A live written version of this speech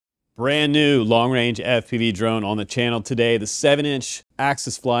Brand new long-range FPV drone on the channel today, the 7-inch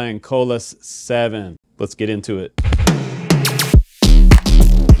Axis Flying KOLAS 7. Let's get into it.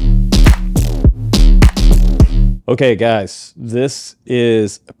 Okay guys, this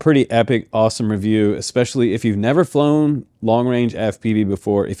is a pretty epic, awesome review, especially if you've never flown long-range FPV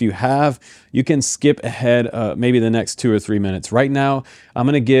before. If you have, you can skip ahead maybe the next 2 or 3 minutes. Right now, I'm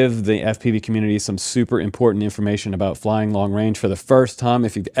gonna give the FPV community some super important information about flying long-range for the first time.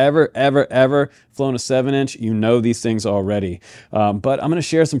 If you've ever flown a 7-inch, you know these things already. But I'm gonna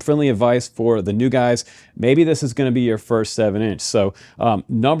share some friendly advice for the new guys. Maybe this is gonna be your first 7-inch. So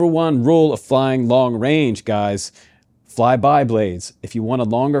number one rule of flying long-range, guys, fly bi blades. If you want a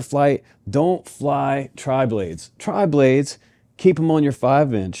longer flight, don't fly tri-blades. Tri-blades, keep them on your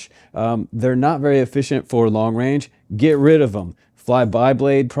 5-inch. They're not very efficient for long range. Get rid of them. Fly bi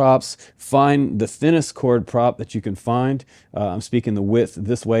blade props. Find the thinnest cord prop that you can find. I'm speaking the width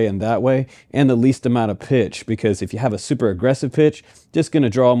this way and that way, and the least amount of pitch, because if you have a super aggressive pitch, just going to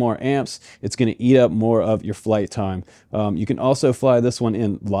draw more amps. It's going to eat up more of your flight time. You can also fly this one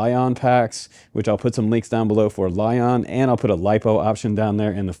in Lion packs, which I'll put some links down below for Lion, and I'll put a LiPo option down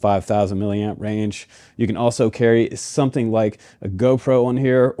there in the 5,000 milliamp range. You can also carry something like a GoPro on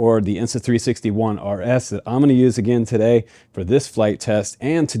here, or the Insta360 ONE RS that I'm going to use again today for this flight test.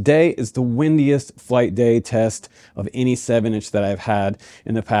 And today is the windiest flight day test of any 7-inch that I've had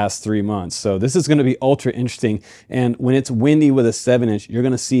in the past 3 months. So this is going to be ultra interesting. And when it's windy with a 7-inch, you're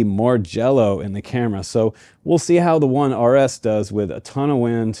going to see more jello in the camera. So we'll see how the ONE RS does with a ton of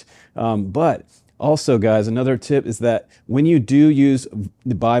wind. But also, guys, another tip is that when you do use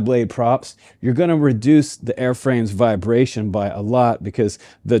the bi-blade props, you're going to reduce the airframe's vibration by a lot, because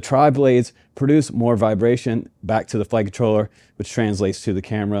the tri-blades produce more vibration back to the flight controller, which translates to the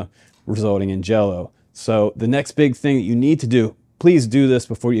camera, resulting in jello. So the next big thing that you need to do, please do this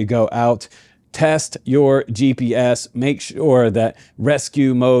before you go out. Test your GPS. Make sure that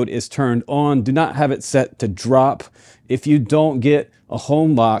rescue mode is turned on. Do not have it set to drop. If you don't get a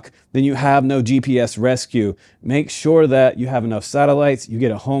home lock, then you have no GPS rescue. Make sure that you have enough satellites, you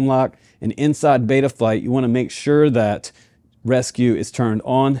get a home lock, and inside beta flight, you want to make sure that rescue is turned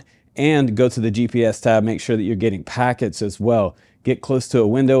on, and go to the GPS tab. Make sure that you're getting packets as well. Get close to a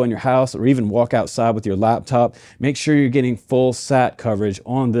window in your house, or even walk outside with your laptop. Make sure you're getting full sat coverage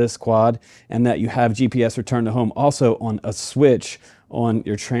on this quad, and that you have GPS return to home also on a switch on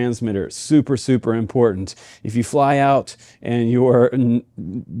your transmitter. Super, super important. If you fly out and you're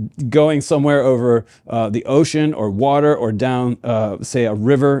going somewhere over the ocean or water, or down, say, a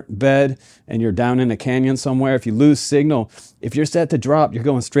river bed, and you're down in a canyon somewhere, if you lose signal, if you're set to drop, you're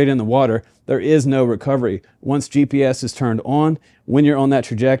going straight in the water, there is no recovery. Once GPS is turned on, when you're on that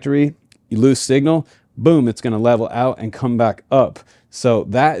trajectory, you lose signal, boom, it's going to level out and come back up. So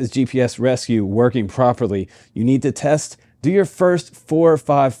that is GPS rescue working properly. You need to test. Do your first 4 or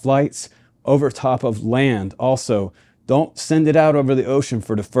 5 flights over top of land. Also, don't send it out over the ocean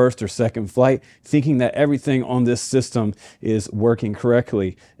for the first or second flight, thinking that everything on this system is working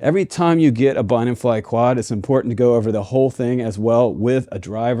correctly. Every time you get a bind and fly quad, it's important to go over the whole thing as well with a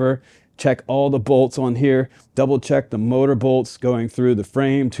driver. Check all the bolts on here. Double check the motor bolts going through the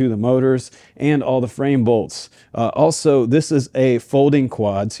frame to the motors, and all the frame bolts. Also, this is a folding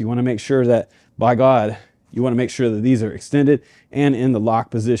quad, so you want to make sure that, by God, you want to make sure that these are extended and in the lock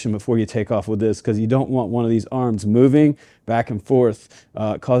position before you take off with this, because you don't want one of these arms moving back and forth,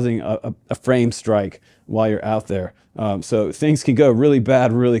 causing a frame strike while you're out there. So things can go really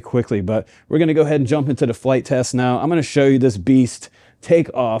bad really quickly, but we're going to go ahead and jump into the flight test now. I'm going to show you this beast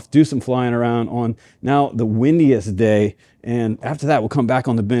take off, do some flying around on now the windiest day, and after that we'll come back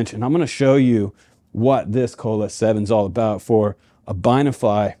on the bench, and I'm going to show you what this KOLAS 7 is all about for a bind and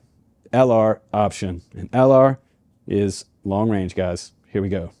fly LR option. And LR is long range, guys. Here we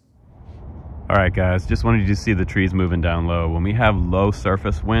go. All right, guys, just wanted you to see the trees moving down low. When we have low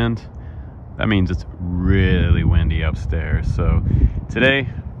surface wind, that means it's really windy upstairs. So today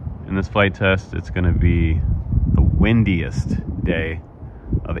in this flight test, it's going to be the windiest day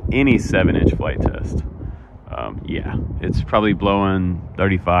of any 7-inch flight test. Yeah, it's probably blowing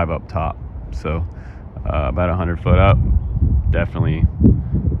 35 up top, so about 100 foot up, definitely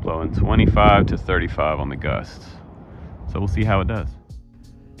blowing 25 to 35 on the gusts. So we'll see how it does.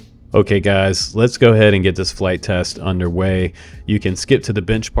 Okay guys, let's go ahead and get this flight test underway. You can skip to the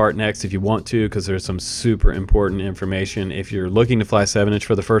bench part next if you want to, because there's some super important information. If you're looking to fly 7-inch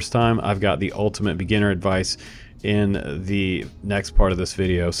for the first time, I've got the ultimate beginner advice in the next part of this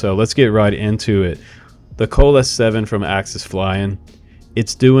video. So let's get right into it. The KOLAS 7 from Axis Flying,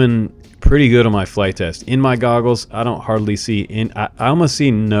 it's doing pretty good on my flight test. In my goggles, I don't hardly see, I almost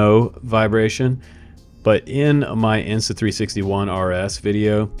see no vibration. But in my Insta361 RS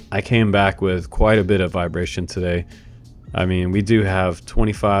video, I came back with quite a bit of vibration today. I mean, we do have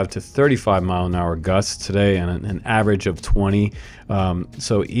 25 to 35 mile an hour gusts today and an average of 20.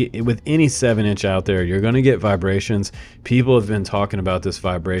 So with any 7-inch out there, you're going to get vibrations. People have been talking about this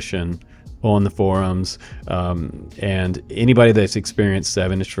vibration on the forums, and anybody that's experienced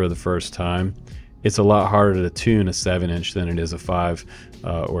 7-inch for the first time, it's a lot harder to tune a 7-inch than it is a 5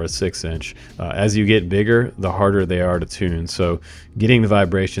 or a 6-inch. As you get bigger, the harder they are to tune. So getting the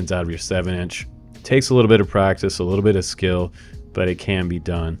vibrations out of your 7-inch takes a little bit of practice, a little bit of skill, but it can be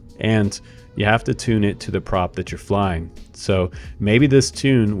done. And you have to tune it to the prop that you're flying. So maybe this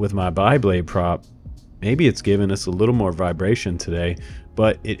tune with my bi-blade prop, maybe it's giving us a little more vibration today,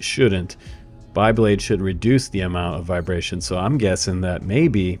 but it shouldn't. Bi-blade should reduce the amount of vibration. So I'm guessing that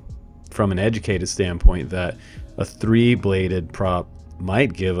maybe from an educated standpoint that a 3-bladed prop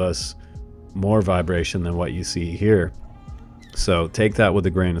might give us more vibration than what you see here. So take that with a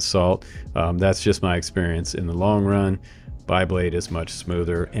grain of salt. That's just my experience. In the long run, bi-blade is much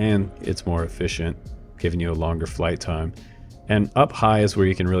smoother and it's more efficient, giving you a longer flight time. And up high is where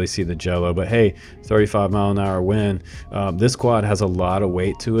you can really see the jello. But hey, 35 mile an hour wind. This quad has a lot of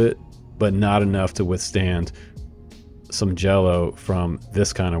weight to it, but not enough to withstand some jello from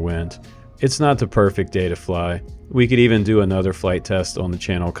this kind of wind. It's not the perfect day to fly. We could even do another flight test on the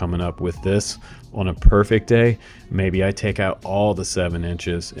channel coming up with this on a perfect day. Maybe I take out all the 7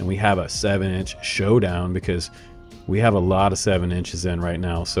 inches and we have a 7-inch showdown, because we have a lot of 7 inches in right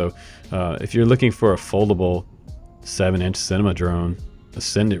now. So if you're looking for a foldable 7-inch cinema drone, a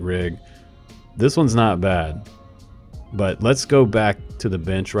Send It rig, this one's not bad. But let's go back to the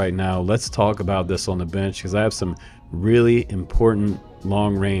bench right now. Let's talk about this on the bench, because I have some really important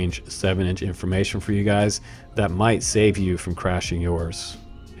long range 7-inch information for you guys that might save you from crashing yours.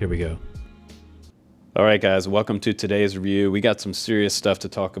 Here we go. All right, guys, welcome to today's review. We got some serious stuff to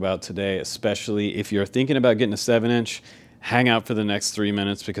talk about today, especially if you're thinking about getting a 7-inch. Hang out for the next 3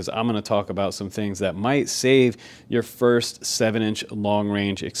 minutes, because I'm going to talk about some things that might save your first 7-inch long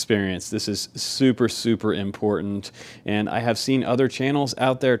range experience. This is super, super important. And I have seen other channels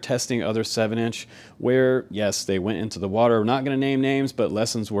out there testing other 7-inch where, yes, they went into the water. We're not going to name names, but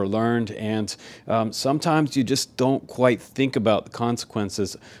lessons were learned. And sometimes you just don't quite think about the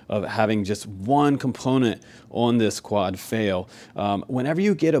consequences of having just one component on this quad fail. Whenever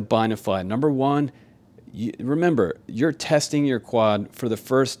you get a bind and fly, number one, remember, you're testing your quad for the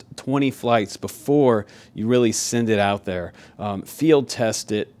first 20 flights before you really send it out there. Field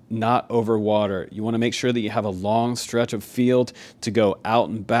test it, not over water. You want to make sure that you have a long stretch of field to go out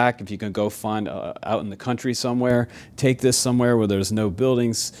and back. If you can go find out in the country somewhere, take this somewhere where there's no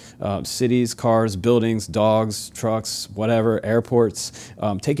buildings, cities, cars, buildings, dogs, trucks, whatever, airports.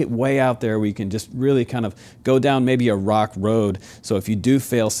 Take it way out there where you can just really kind of go down maybe a rock road. So if you do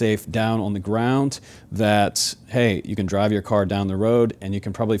fail safe down on the ground, that, hey, you can drive your car down the road and you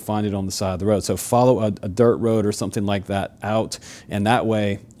can probably find it on the side of the road. So follow a dirt road or something like that out, and that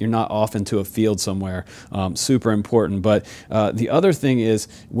way you're not off into a field somewhere. Super important. But the other thing is,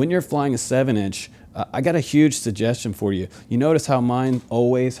 when you're flying a 7-inch, I got a huge suggestion for you. You notice how mine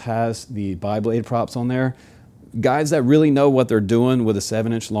always has the bi-blade props on there? Guys that really know what they're doing with a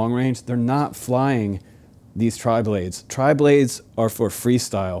 7-inch long range, they're not flying these tri-blades. Tri-blades are for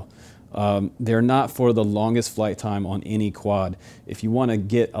freestyle. They're not for the longest flight time on any quad. If you want to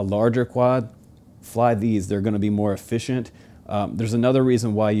get a larger quad, fly these. They're going to be more efficient. There's another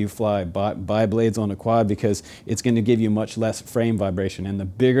reason why you fly bi-blades on a quad, because it's going to give you much less frame vibration. And the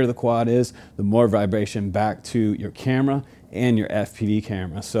bigger the quad is, the more vibration back to your camera and your FPV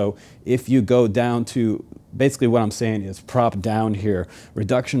camera. So if you go down to, basically what I'm saying is prop down here,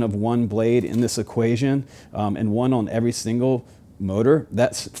 reduction of one blade in this equation, and one on every single motor,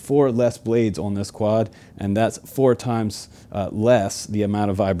 that's 4 less blades on this quad, and that's 4 times less the amount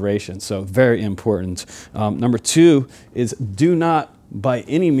of vibration. So very important. Number 2 is, do not by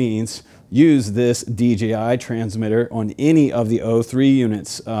any means use this DJI transmitter on any of the O3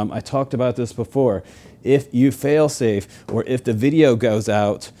 units. I talked about this before. If you fail safe, or if the video goes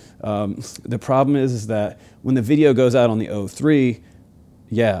out, the problem is that when the video goes out on the O3,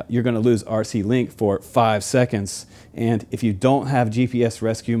 yeah, you're going to lose RC link for 5 seconds. And if you don't have GPS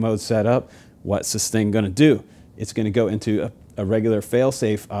rescue mode set up, what's this thing going to do? It's going to go into a regular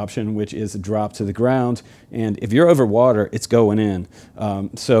fail-safe option, which is drop to the ground. And if you're over water, it's going in.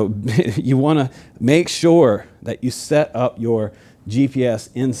 So you want to make sure that you set up your GPS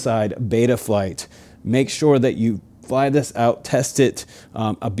inside beta flight. Make sure that you fly this out, test it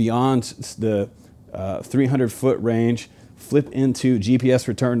beyond the 300-foot range, flip into GPS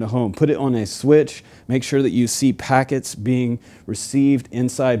return to home, put it on a switch, make sure that you see packets being received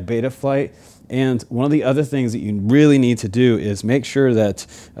inside Betaflight. And one of the other things that you really need to do is make sure that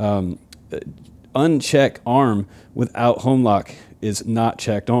uncheck arm without home lock is not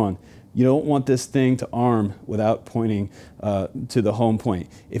checked on. You don't want this thing to arm without pointing to the home point.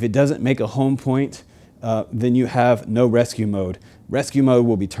 If it doesn't make a home point, then you have no rescue mode. Rescue mode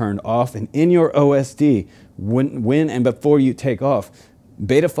will be turned off, and in your OSD, when and before you take off,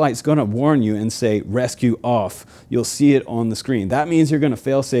 Betaflight's going to warn you and say rescue off. You'll see it on the screen. That means you're going to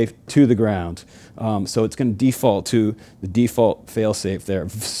fail-safe to the ground. So it's going to default to the default fail-safe there.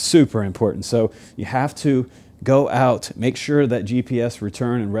 Super important. So you have to go out, make sure that GPS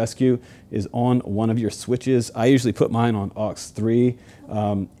return and rescue is on one of your switches. I usually put mine on aux3.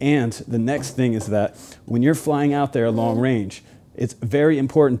 And the next thing is that when you're flying out there long range, it's very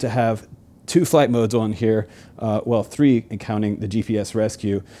important to have 2 flight modes on here, well, 3 counting the GPS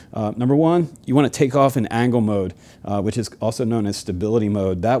rescue. Number 1, you want to take off in angle mode, which is also known as stability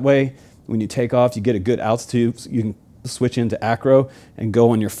mode. That way, when you take off, you get a good altitude, so you can switch into acro and go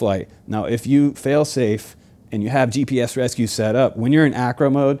on your flight. Now, if you fail safe and you have GPS rescue set up, when you're in acro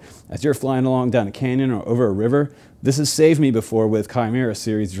mode, as you're flying along down a canyon or over a river, this has saved me before with Chimera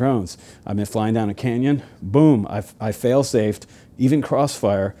series drones. I've been flying down a canyon, boom, I fail-safed, even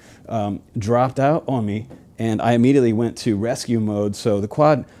crossfire, dropped out on me, and I immediately went to rescue mode. So the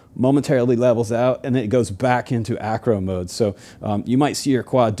quad momentarily levels out and then it goes back into acro mode. So you might see your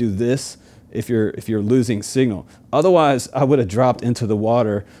quad do this if you're losing signal. Otherwise, I would have dropped into the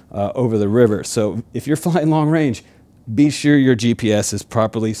water over the river. So if you're flying long range, be sure your GPS is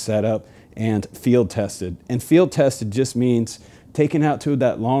properly set up and field tested. And field tested just means taking out to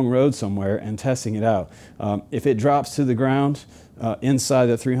that long road somewhere and testing it out. If it drops to the ground inside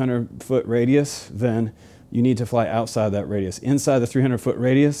the 300-foot radius, then you need to fly outside that radius. Inside the 300-foot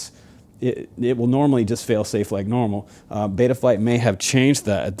radius, it will normally just fail safe like normal. Betaflight may have changed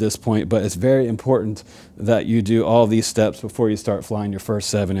that at this point, but it's very important that you do all these steps before you start flying your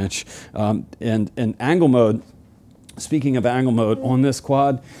first 7-inch. And angle mode, speaking of angle mode, on this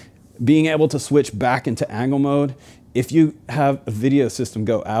quad, being able to switch back into angle mode, if you have a video system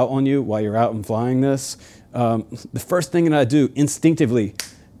go out on you while you're out and flying this, the first thing that I do instinctively,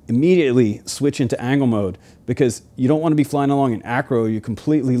 immediately switch into angle mode, because you don't want to be flying along in acro, you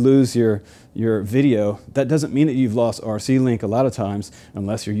completely lose your video. That doesn't mean that you've lost RC link a lot of times,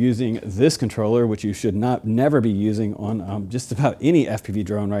 unless you're using this controller, which you should never be using on just about any FPV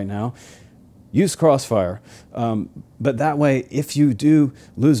drone right now. Use crossfire, but that way, if you do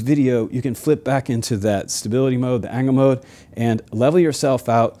lose video, you can flip back into that stability mode, the angle mode, and level yourself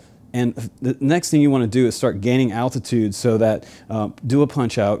out. And the next thing you want to do is start gaining altitude, so that do a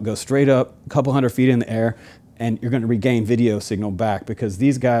punch out, go straight up a couple hundred feet in the air, and you're going to regain video signal back, because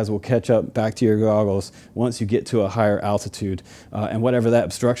these guys will catch up back to your goggles once you get to a higher altitude. And whatever that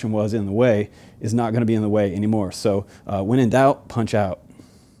obstruction was in the way is not going to be in the way anymore. So when in doubt, punch out.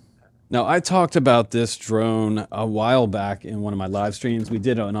 Now, I talked about this drone a while back in one of my live streams. We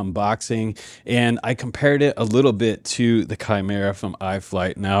did an unboxing, and I compared it a little bit to the Chimera from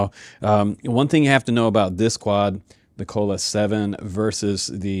iFlight. Now, one thing you have to know about this quad, the KOLAS 7 versus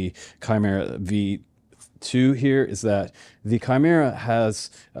the Chimera V2 here, is that the Chimera has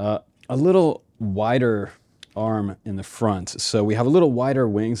a little wider arm in the front. So we have a little wider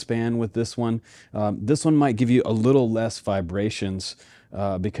wingspan with this one. This one might give you a little less vibrations,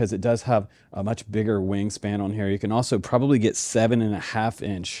 because it does have a much bigger wingspan on here. You can also probably get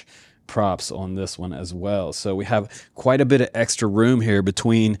 7.5-inch props on this one as well. So we have quite a bit of extra room here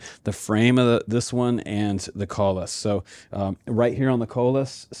between the frame of this one and the KOLAS. So right here on the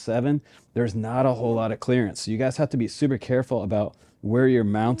KOLAS 7, there's not a whole lot of clearance. So you guys have to be super careful about where you're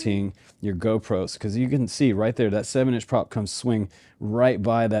mounting your GoPros, because you can see right there that 7-inch prop comes swing right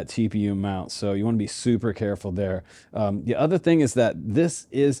by that TPU mount. So you want to be super careful there. The other thing is that this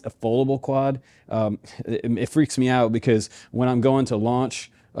is a foldable quad. It freaks me out, because when I'm going to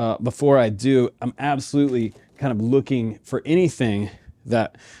launch, before I do, I'm absolutely kind of looking for anything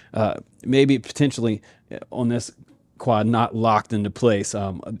that maybe potentially on this quad not locked into place.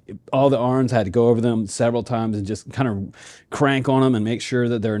 All the arms, had to go over them several times and just kind of crank on them and make sure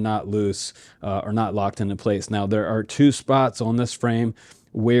that they're not loose or not locked into place. Now, there are 2 spots on this frame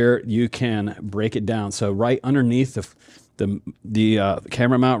where you can break it down. So right underneath the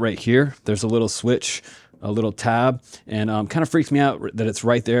camera mount right here, there's a little switch, a little tab, and kind of freaks me out that it's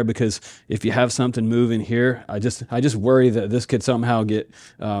right there, because if you have something moving here, I just worry that this could somehow get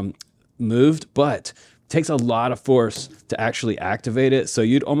moved. But takes a lot of force to actually activate it. So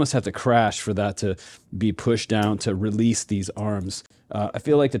you'd almost have to crash for that to be pushed down to release these arms. I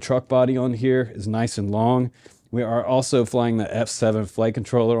feel like the truck body on here is nice and long. We are also flying the F7 flight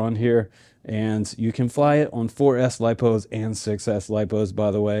controller on here, and you can fly it on 4S LiPos and 6S LiPos,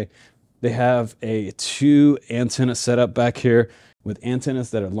 by the way. They have a 2 antenna setup back here with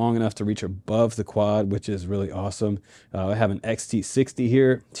antennas that are long enough to reach above the quad, which is really awesome. I have an XT60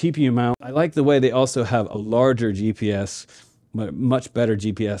 here, TPU mount. I like the way they also have a larger GPS, much better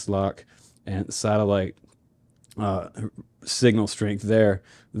GPS lock and satellite signal strength there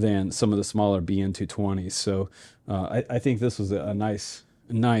than some of the smaller BN220s. So I think this was a nice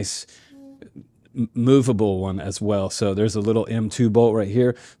movable one as well. So there's a little M2 bolt right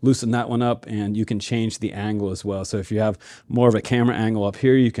here. Loosen that one up and you can change the angle as well. So if you have more of a camera angle up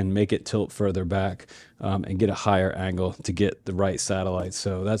here, you can make it tilt further back and get a higher angle to get the right satellite.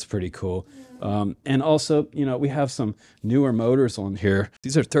 So that's pretty cool. And also, you know, we have some newer motors on here.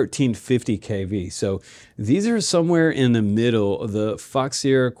 These are 1350 kV. So these are somewhere in the middle. The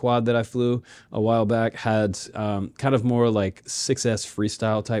Foxeer quad that I flew a while back had kind of more like 6S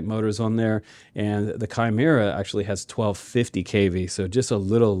Freestyle type motors on there. And the Chimera actually has 1250 kV, so just a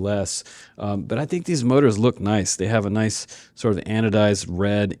little less. But I think these motors look nice. They have a nice sort of anodized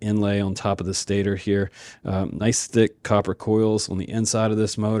red inlay on top of the stator here. Nice thick copper coils on the inside of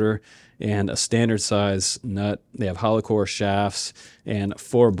this motor, and a standard size nut. They have hollow core shafts and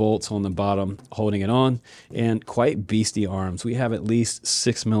 4 bolts on the bottom holding it on, and quite beastie arms. We have at least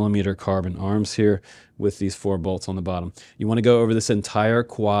 6mm carbon arms here with these 4 bolts on the bottom. You want to go over this entire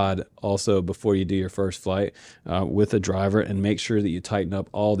quad also before you do your first flight with a driver, and make sure that you tighten up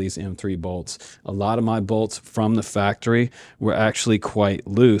all these M3 bolts. A lot of my bolts from the factory were actually quite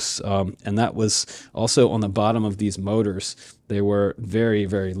loose, and that was also on the bottom of these motors. They were very,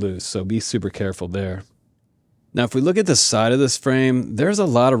 very loose, so be super careful there. Now, if we look at the side of this frame, there's a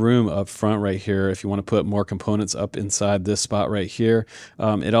lot of room up front right here if you want to put more components up inside this spot right here.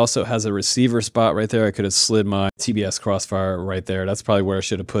 It also has a receiver spot right there. I could have slid my TBS Crossfire right there. That's probably where I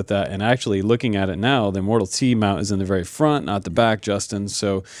should have put that. And actually, looking at it now, the Immortal T mount is in the very front, not the back, Justin.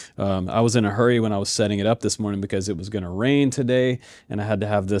 So I was in a hurry when I was setting it up this morning because it was going to rain today, and I had to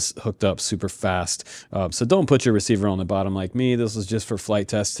have this hooked up super fast. So don't put your receiver on the bottom like me. This was just for flight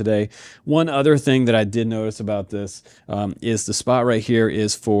test today. One other thing that I did notice about this is the spot right here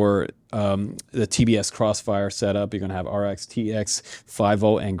is for the TBS Crossfire setup. You're going to have RX, TX,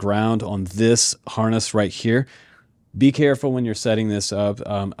 5V and ground on this harness right here. Be careful when you're setting this up.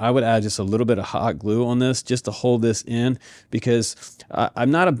 I would add just a little bit of hot glue on this just to hold this in, because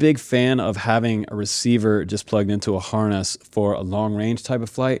I'm not a big fan of having a receiver just plugged into a harness for a long range type of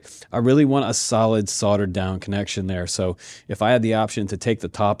flight. I really want a solid soldered down connection there. So if I had the option to take the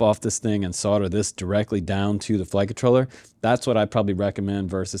top off this thing and solder this directly down to the flight controller, that's what I'd probably recommend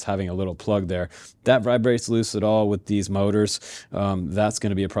versus having a little plug there. That vibrates loose at all with these motors, that's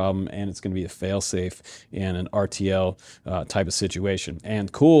going to be a problem, and it's going to be a fail-safe in an RTL type of situation.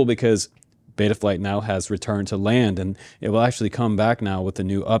 And cool, because Betaflight now has returned to land, and it will actually come back now with the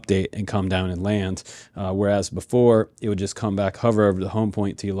new update and come down and land, whereas before it would just come back, hover over the home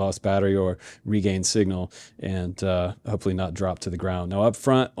point till you lost battery or regain signal, and hopefully not drop to the ground. Now up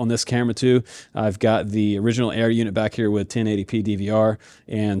front on this camera too, I've got the original Air unit back here with 1080p DVR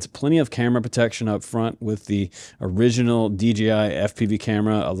and plenty of camera protection up front with the original DJI FPV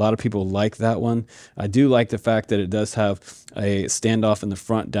camera. A lot of people like that one. I do like the fact that it does have a standoff in the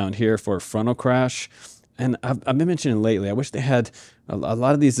front down here for a frontal crash. And I've been mentioning lately, I wish they had a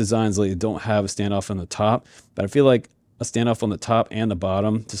lot of these designs lately don't have a standoff on the top, but I feel like a standoff on the top and the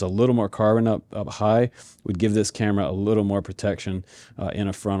bottom, just a little more carbon up high, would give this camera a little more protection in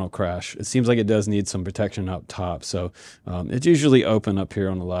a frontal crash. It seems like it does need some protection up top, so it's usually open up here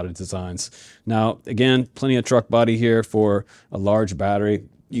on a lot of designs. Now, again, plenty of truck body here for a large battery.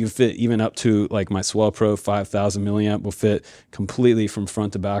 You can fit even up to like my Swell Pro 5000 milliamp will fit completely from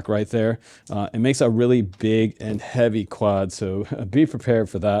front to back right there. It makes a really big and heavy quad, so be prepared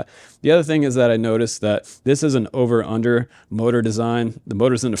for that. The other thing is that I noticed that this is an over-under motor design. The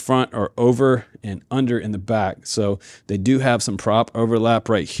motors in the front are over and under in the back, so they do have some prop overlap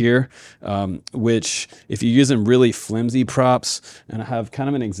right here, which if you're using really flimsy props, and I have kind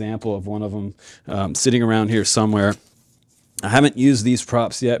of an example of one of them sitting around here somewhere. I haven't used these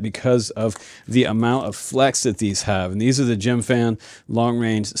props yet because of the amount of flex that these have. And these are the Gemfan Long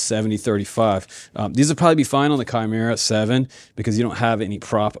Range 7035. These would probably be fine on the Chimera7 because you don't have any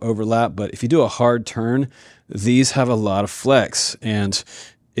prop overlap. But if you do a hard turn, these have a lot of flex. And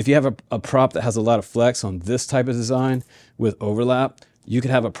if you have a prop that has a lot of flex on this type of design with overlap, you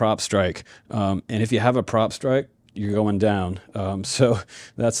could have a prop strike. And if you have a prop strike, you're going down. So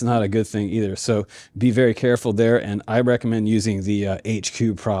that's not a good thing either. So be very careful there. And I recommend using the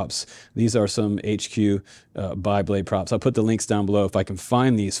HQ props. These are some HQ bi-blade props. I'll put the links down below if I can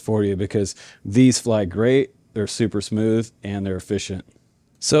find these for you, because these fly great. They're super smooth and they're efficient.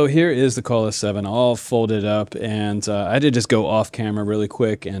 So here is the KOLAS 7 all folded up, and I did just go off camera really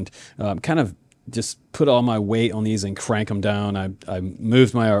quick and kind of just put all my weight on these and crank them down. I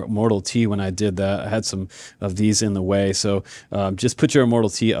moved my Immortal T when I did that. I had some of these in the way. So just put your Immortal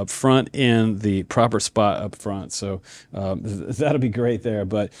T up front in the proper spot up front. So that'll be great there.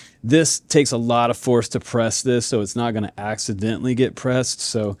 But this takes a lot of force to press this, so it's not going to accidentally get pressed.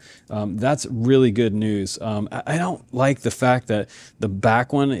 So that's really good news. I don't like the fact that the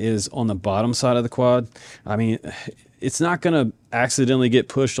back one is on the bottom side of the quad. I mean, it's not going to accidentally get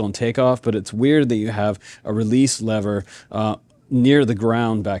pushed on takeoff, but it's weird that you have a release lever near the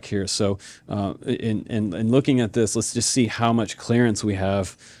ground back here. So in looking at this, let's just see how much clearance we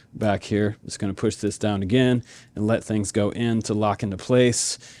have back here. Just going to push this down again and let things go in to lock into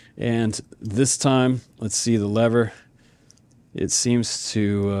place. And this time, let's see the lever. It seems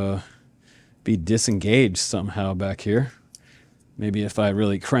to be disengaged somehow back here. Maybe if I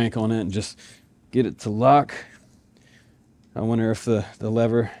really crank on it and just get it to lock. I wonder if the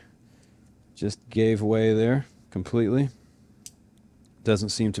lever just gave way there completely. Doesn't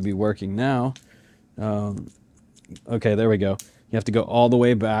seem to be working now. Okay, there we go. You have to go all the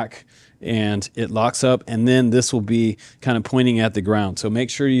way back and it locks up, and then this will be kind of pointing at the ground. So make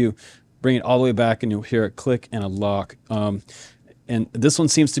sure you bring it all the way back and you'll hear a click and a lock. And this one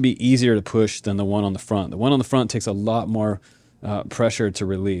seems to be easier to push than the one on the front. The one on the front takes a lot more pressure to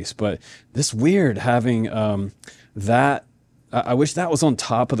release, but this weird having that. I wish that was on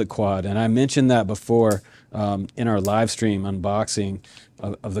top of the quad, and I mentioned that before in our live stream unboxing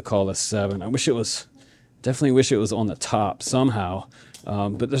of the KOLAS 7. I wish it was, definitely wish it was on the top somehow,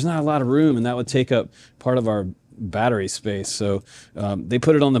 but there's not a lot of room, and that would take up part of our battery space. So they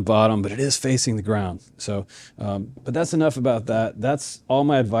put it on the bottom, but it is facing the ground. So, but that's enough about that. That's all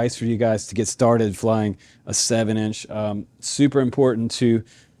my advice for you guys to get started flying a 7-inch. Super important to,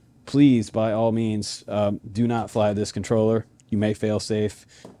 please, by all means, do not fly this controller. You may fail safe,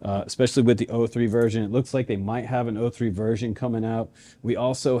 especially with the O3 version. It looks like they might have an O3 version coming out. We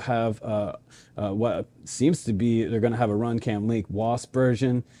also have what seems to be, they're going to have a RunCam Link WASP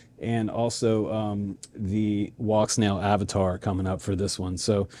version, and also the Walksnail Avatar coming up for this one.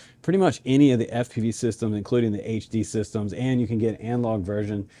 So pretty much any of the FPV systems, including the HD systems, and you can get an analog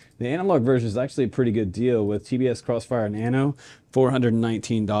version. The analog version is actually a pretty good deal with TBS Crossfire Nano.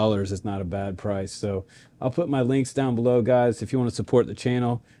 $419 is not a bad price. So I'll put my links down below, guys. If you want to support the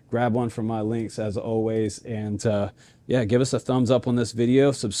channel, grab one from my links as always. And yeah, give us a thumbs up on this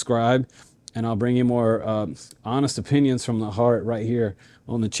video, subscribe, and I'll bring you more honest opinions from the heart right here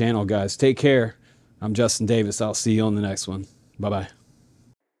on the channel, guys. Take care. I'm Justin Davis. I'll see you on the next one. Bye-bye.